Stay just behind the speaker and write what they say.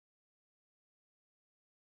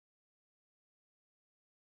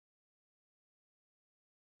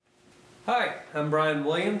Hi, I'm Brian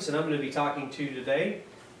Williams and I'm going to be talking to you today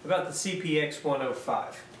about the CPX-105.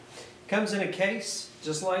 It comes in a case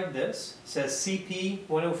just like this. It says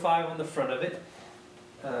CP105 on the front of it.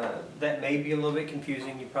 That may be a little bit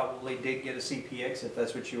confusing. You probably did get a CPX if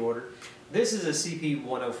that's what you ordered. This is a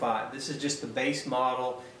CP105. This is just the base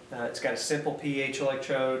model. It's got a simple pH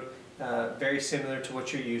electrode, very similar to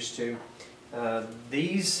what you're used to.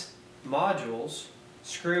 These modules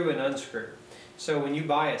screw and unscrew. So when you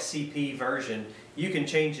buy a CP version, you can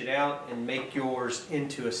change it out and make yours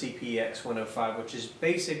into a CPX-105, which is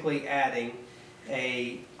basically adding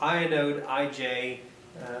a ionode IJ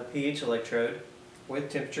pH electrode with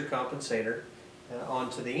temperature compensator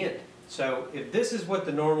onto the end. So if this is what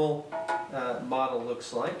the normal model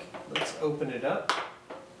looks like, let's open it up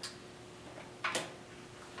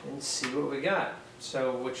and see what we got.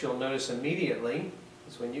 So what you'll notice immediately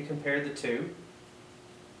is when you compare the two,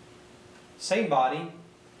 same body,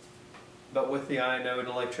 but with the ionode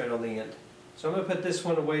electrode on the end. So I'm going to put this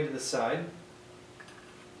one away to the side.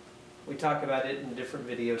 We talk about it in a different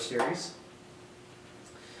video series.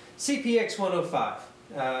 CPX-105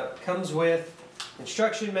 comes with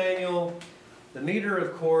instruction manual, the meter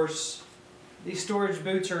of course. These storage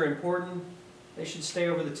boots are important. They should stay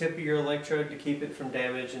over the tip of your electrode to keep it from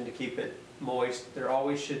damage and to keep it moist. There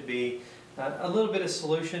always should be a little bit of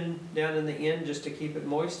solution down in the end just to keep it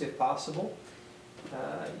moist if possible.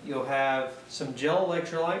 You'll have some gel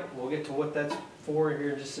electrolyte. We'll get to what that's for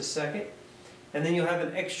here in just a second. And then you'll have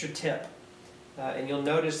an extra tip. And you'll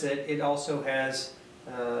notice that it also has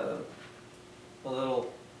a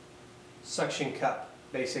little suction cup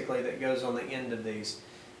basically that goes on the end of these.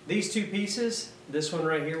 These two pieces, this one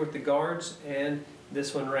right here with the guards and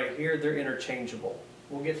this one right here, they're interchangeable.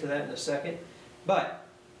 We'll get to that in a second. But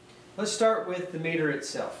let's start with the meter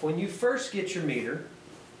itself. When you first get your meter,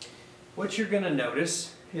 what you're going to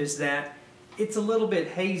notice is that it's a little bit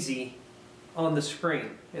hazy on the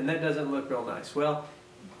screen, and that doesn't look real nice. Well,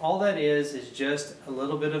 all that is just a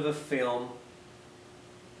little bit of a film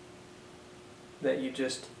that you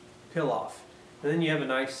just peel off. And then you have a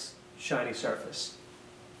nice shiny surface.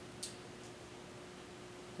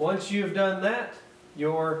 Once you've done that,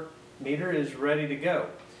 your meter is ready to go.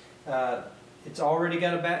 It's already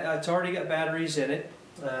got batteries in it.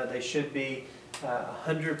 They should be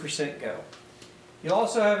 100% go. You'll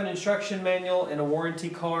also have an instruction manual and a warranty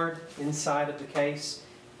card inside of the case.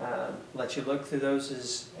 Let you look through those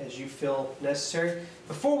as you feel necessary.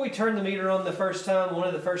 Before we turn the meter on the first time, one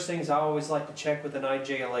of the first things I always like to check with an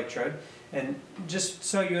IJ electrode, and just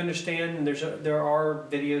so you understand, there are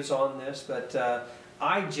videos on this, but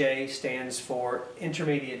IJ stands for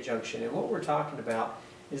intermediate junction, and what we're talking about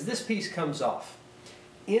is this piece comes off.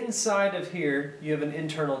 Inside of here you have an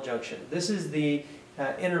internal junction. This is the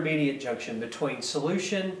intermediate junction between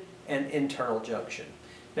solution and internal junction.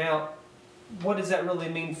 Now, what does that really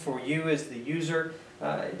mean for you as the user?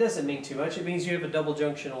 It doesn't mean too much. It means you have a double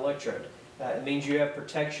junction electrode. It means you have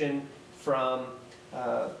protection from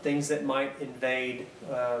things that might invade,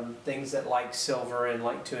 things that like silver and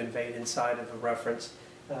like to invade inside of a reference,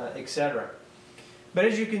 etc. But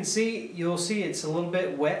as you can see, you'll see it's a little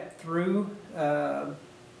bit wet through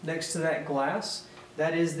next to that glass.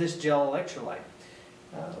 That is this gel electrolyte.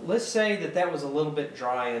 Let's say that was a little bit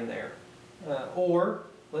dry in there. Or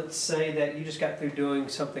let's say that you just got through doing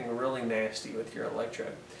something really nasty with your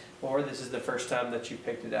electrode. Or this is the first time that you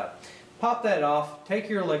picked it up. Pop that off, take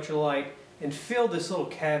your electrolyte, and fill this little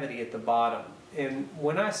cavity at the bottom. And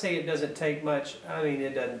when I say it doesn't take much, I mean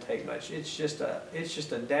it doesn't take much. It's just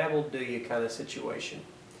a dabble do you kind of situation.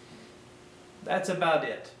 That's about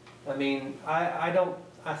it. I mean, I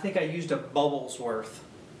think I used a bubble's worth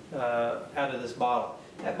out of this bottle.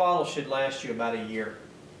 That bottle should last you about a year.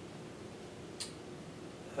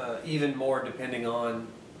 Even more depending on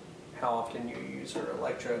how often you use your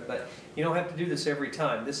electrode. But you don't have to do this every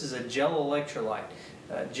time. This is a gel electrolyte.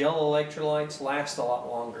 Gel electrolytes last a lot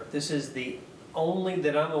longer. This is the only,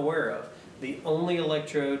 that I'm aware of, the only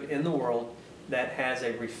electrode in the world that has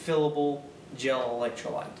a refillable gel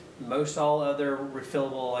electrolyte. Most all other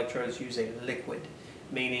refillable electrodes use a liquid,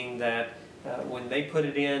 meaning that when they put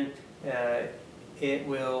it in, it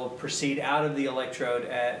will proceed out of the electrode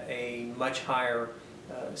at a much higher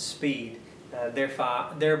speed,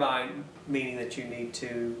 thereby meaning that you need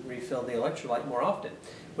to refill the electrolyte more often.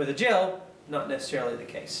 With a gel, not necessarily the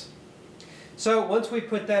case. So once we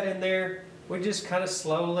put that in there, we just kind of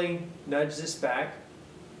slowly nudge this back.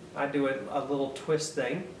 I do a little twist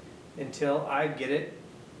thing until I get it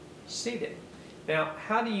seated. Now,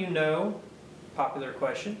 how do you know, popular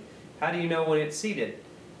question, how do you know when it's seated?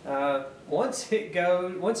 Once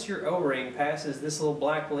your O-ring passes this little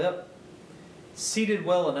black lip, seated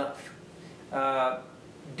well enough.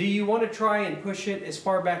 Do you want to try and push it as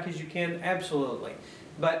far back as you can? Absolutely.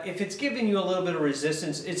 But if it's giving you a little bit of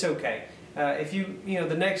resistance, it's okay. If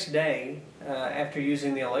the next day after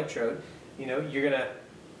using the electrode, you'll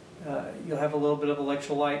have a little bit of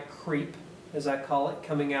electrolyte creep, as I call it,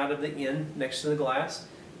 coming out of the end next to the glass.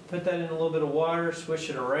 Put that in a little bit of water, swish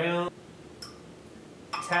it around,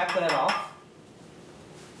 tap that off,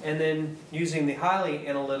 and then using the highly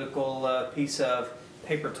analytical piece of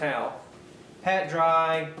paper towel, pat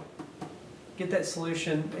dry, get that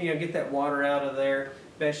solution, get that water out of there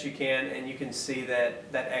best you can, and you can see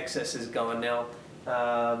that that excess is gone now.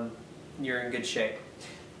 You're in good shape.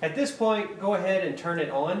 At this point, go ahead and turn it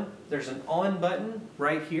on. There's an on button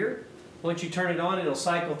right here. Once you turn it on, it'll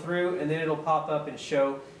cycle through, and then it'll pop up and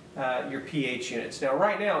show your pH units. Now,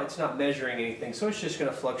 right now, it's not measuring anything, so it's just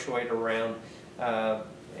going to fluctuate around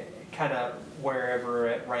kind of wherever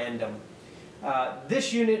at random.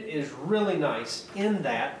 This unit is really nice in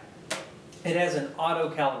that it has an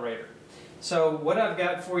auto calibrator. So what I've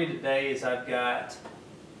got for you today is I've got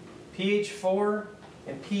pH 4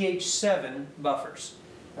 and pH 7 buffers.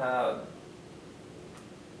 All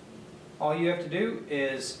you have to do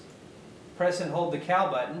is press and hold the cal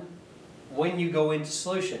button when you go into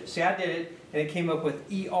solution. See, I did it and it came up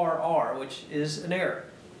with ERR, which is an error.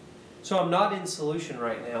 So I'm not in solution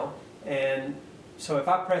right now, and so if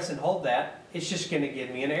I press and hold that, it's just going to give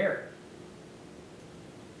me an error.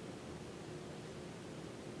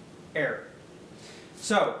 Error.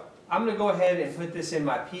 So I'm going to go ahead and put this in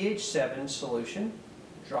my pH 7 solution.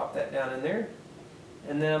 Drop that down in there.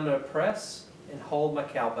 And then I'm going to press and hold my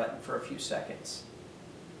cal button for a few seconds.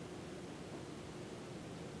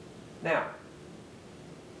 Now,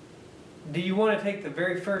 do you want to take the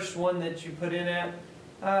very first one that you put in at?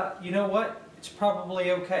 You know what? It's probably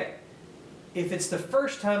okay. If it's the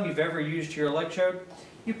first time you've ever used your electrode,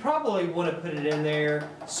 you probably want to put it in there,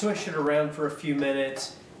 swish it around for a few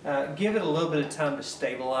minutes, give it a little bit of time to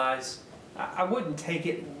stabilize. I wouldn't take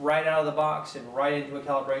it right out of the box and right into a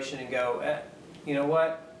calibration and go, you know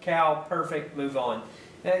what, cal, perfect, move on.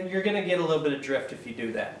 You're going to get a little bit of drift if you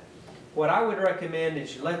do that. What I would recommend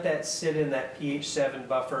is you let that sit in that pH 7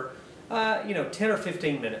 buffer, 10 or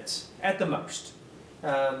 15 minutes at the most,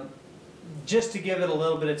 just to give it a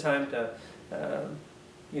little bit of time to,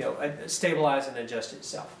 stabilize and adjust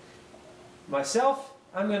itself. Myself,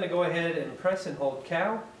 I'm going to go ahead and press and hold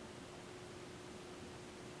cal,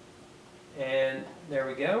 and there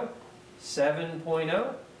we go,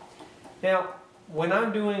 7.0. Now, when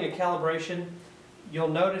I'm doing a calibration, you'll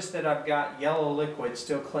notice that I've got yellow liquid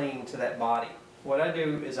still clinging to that body. What I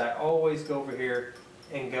do is I always go over here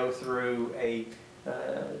and go through a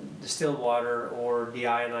distilled water or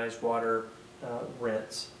deionized water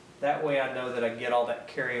rinse. That way I know that I get all that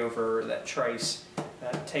carryover, that trace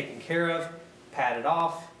taken care of, pat it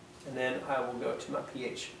off, and then I will go to my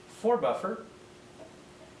pH 4 buffer.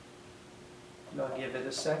 And I'll give it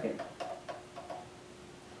a second.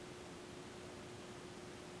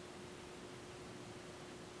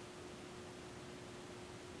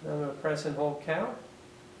 Now I'm going to press and hold cal.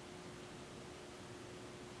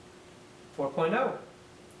 4.0.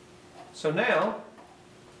 So now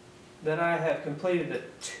that I have completed a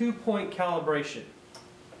 2-point calibration,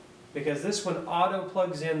 because this one auto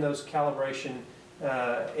plugs in those calibration,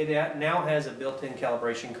 it now has a built-in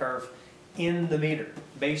calibration curve in the meter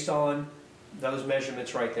based on those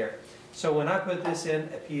measurements right there. So when I put this in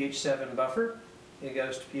a pH 7 buffer, it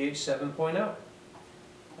goes to pH 7.0.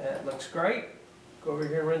 That looks great. Go over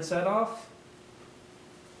here, rinse that off.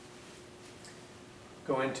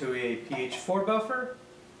 Go into a pH 4 buffer.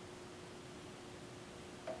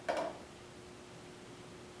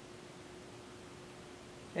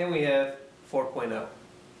 And we have 4.0.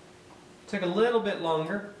 Took a little bit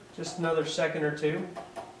longer, just another second or two,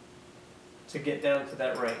 to get down to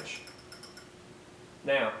that range.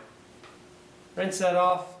 Now, rinse that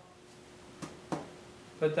off,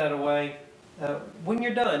 put that away. When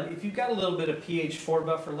you're done, if you've got a little bit of pH 4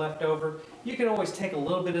 buffer left over, you can always take a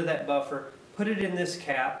little bit of that buffer, put it in this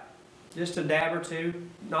cap, just a dab or two,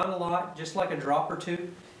 not a lot, just like a drop or two,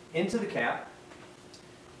 into the cap,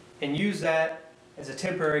 and use that as a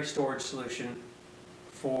temporary storage solution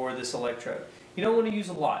for this electrode. You don't want to use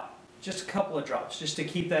a lot, just a couple of drops, just to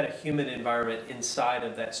keep that a humid environment inside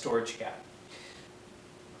of that storage cap.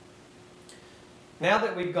 Now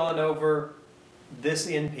that we've gone over this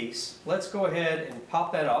end piece, let's go ahead and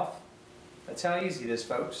pop that off. That's how easy it is,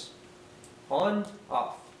 folks. On,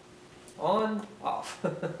 off. On, off.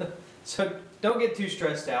 So don't get too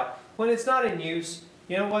stressed out. When it's not in use,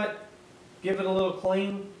 you know what? Give it a little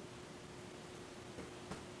clean.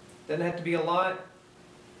 Doesn't have to be a lot.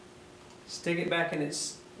 Stick it back in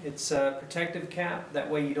its protective cap. That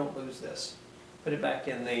way you don't lose this. Put it back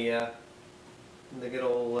in the good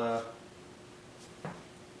old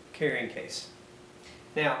carrying case.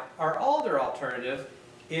 Now, our other alternative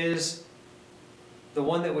is the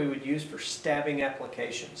one that we would use for stabbing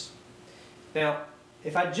applications. Now,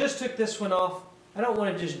 if I just took this one off, I don't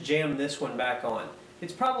want to just jam this one back on.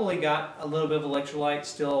 It's probably got a little bit of electrolyte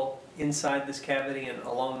still inside this cavity and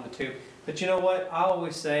along the tube. But you know what? I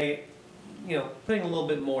always say, you know, putting a little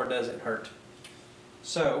bit more doesn't hurt.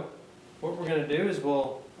 So, what we're going to do is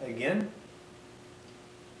we'll, again,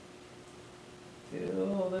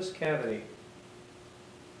 fill this cavity.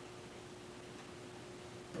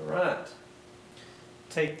 Alright.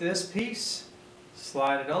 Take this piece,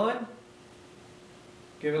 slide it on,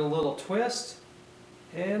 give it a little twist,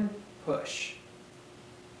 and push.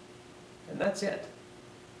 And that's it.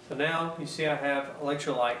 So now you see I have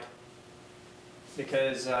electrolyte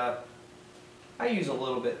because I use a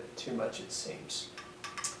little bit too much, it seems.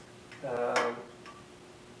 But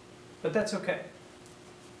that's okay.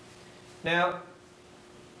 Now,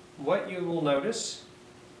 what you will notice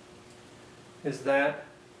is that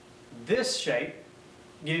this shape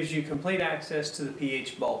gives you complete access to the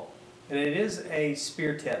pH bulb. And it is a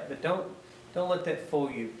spear tip, but don't let that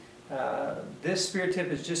fool you. This spear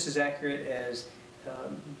tip is just as accurate as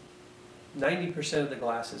 90% of the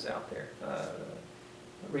glasses out there.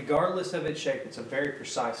 Regardless of its shape, it's a very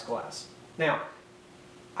precise glass. Now,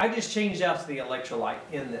 I just changed out to the electrolyte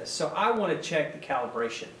in this, so I want to check the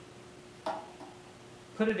calibration.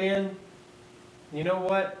 Put it in. You know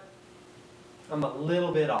what? I'm a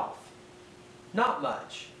little bit off. Not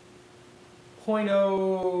much.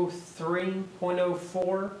 0.03,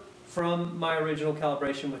 0.04 from my original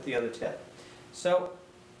calibration with the other tip. So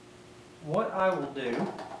what I will do,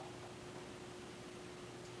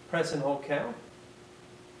 press and hold cal,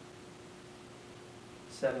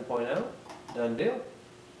 7.0, done deal.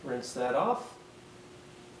 Rinse that off,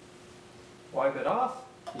 wipe it off,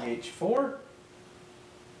 pH 4,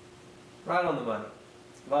 right on the money.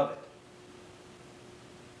 Love it.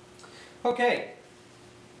 Okay.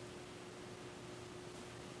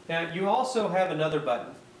 Now you also have another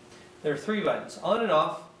button. There are 3 buttons, on and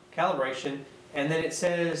off, calibration, and then it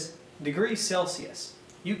says degrees Celsius.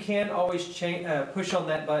 You can always push on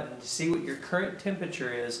that button to see what your current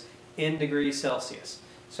temperature is in degrees Celsius.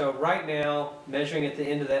 So right now, measuring at the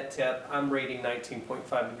end of that tip, I'm reading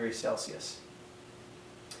 19.5 degrees Celsius.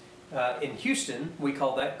 In Houston, we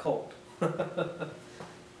call that cold.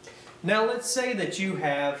 Now let's say that you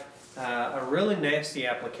have a really nasty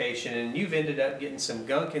application and you've ended up getting some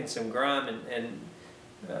gunk and some grime and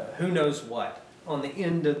who knows what on the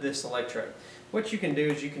end of this electrode. What you can do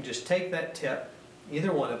is you can just take that tip,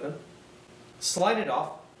 either one of them, slide it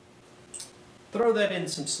off, throw that in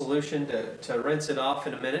some solution to rinse it off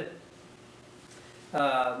in a minute,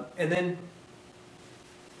 and then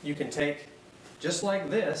you can take, just like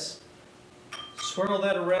this, swirl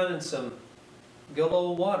that around in some good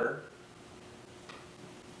old water,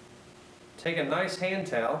 take a nice hand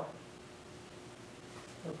towel,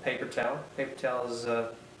 or paper towel. Paper towel is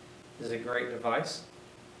a great device,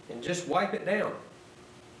 and just wipe it down.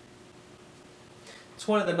 It's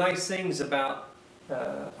one of the nice things about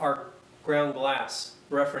our ground glass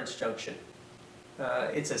reference junction.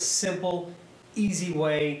 It's a simple, easy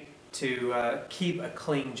way to keep a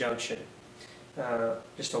clean junction.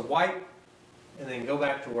 Just a wipe and then go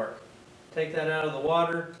back to work. Take that out of the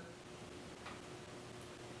water.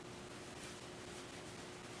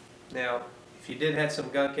 Now, if you did have some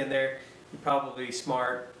gunk in there, you'd probably be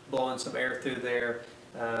smart blowing some air through there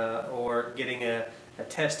or getting a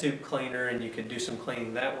test tube cleaner, and you could do some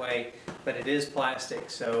cleaning that way. But it is plastic,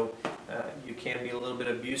 so you can be a little bit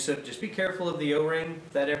abusive. Just be careful of the O-ring.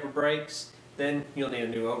 If that ever breaks, then you'll need a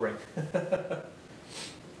new O-ring.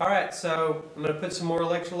 Alright, so I'm going to put some more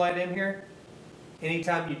electrolyte in here.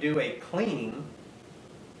 Anytime you do a cleaning,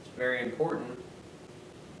 it's very important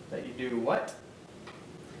that you do what?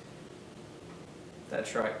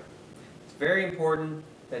 That's right. It's very important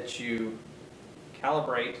that you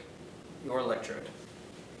calibrate your electrode.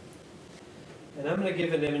 And I'm going to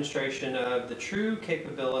give a demonstration of the true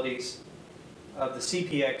capabilities of the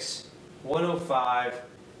CPX-105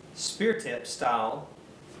 spear tip style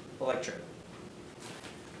electrode.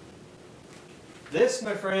 This,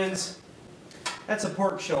 my friends, that's a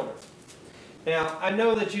pork shoulder. Now, I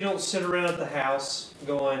know that you don't sit around at the house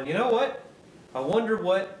going, you know what? I wonder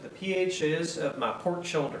what the pH is of my pork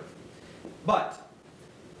shoulder. But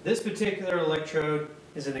this particular electrode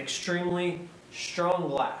is an extremely strong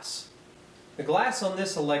glass. The glass on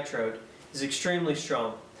this electrode is extremely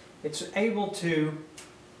strong. It's able to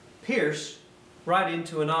pierce right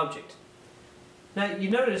into an object. Now you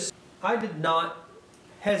notice I did not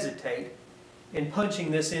hesitate in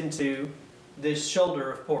punching this into this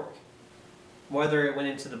shoulder of pork. Whether it went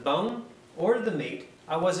into the bone or the meat,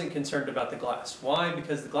 I wasn't concerned about the glass. Why?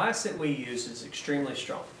 Because the glass that we use is extremely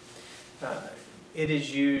strong. It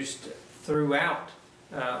is used throughout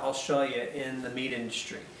Australia in the meat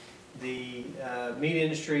industry. The meat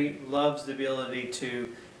industry loves the ability to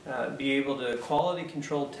be able to quality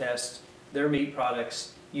control test their meat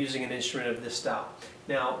products using an instrument of this style.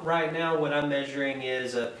 Now, right now what I'm measuring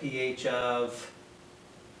is a pH of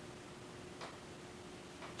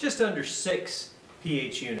just under 6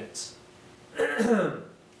 pH units. Now,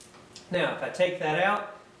 if I take that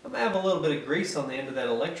out, I'm going to have a little bit of grease on the end of that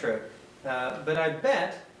electrode. But I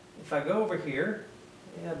bet if I go over here,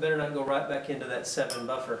 yeah, I better not go right back into that 7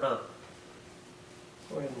 buffer, huh?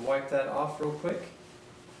 Go ahead and wipe that off real quick.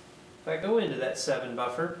 If I go into that 7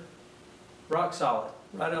 buffer, rock solid,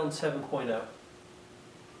 right on 7.0.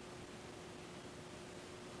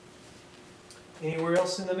 Anywhere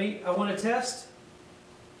else in the meat I want to test?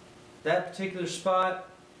 That particular spot,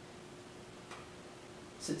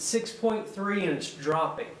 it's at 6.3 and it's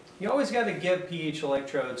dropping. You always got to give pH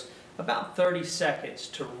electrodes about 30 seconds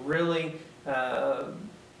to really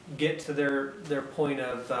get to their point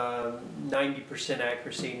of 90%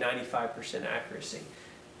 accuracy, 95% accuracy.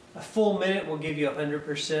 A full minute will give you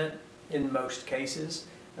 100% in most cases,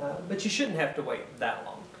 but you shouldn't have to wait that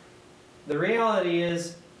long. The reality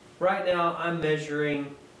is, right now I'm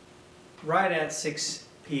measuring right at 6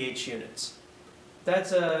 pH units.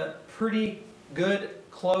 That's a pretty good,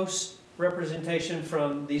 close representation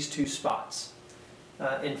from these two spots.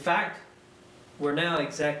 In fact, we're now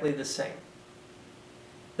exactly the same.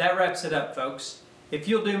 That wraps it up, folks. If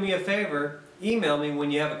you'll do me a favor, email me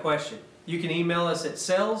when you have a question. You can email us at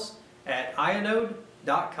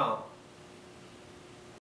sales@ionode.com.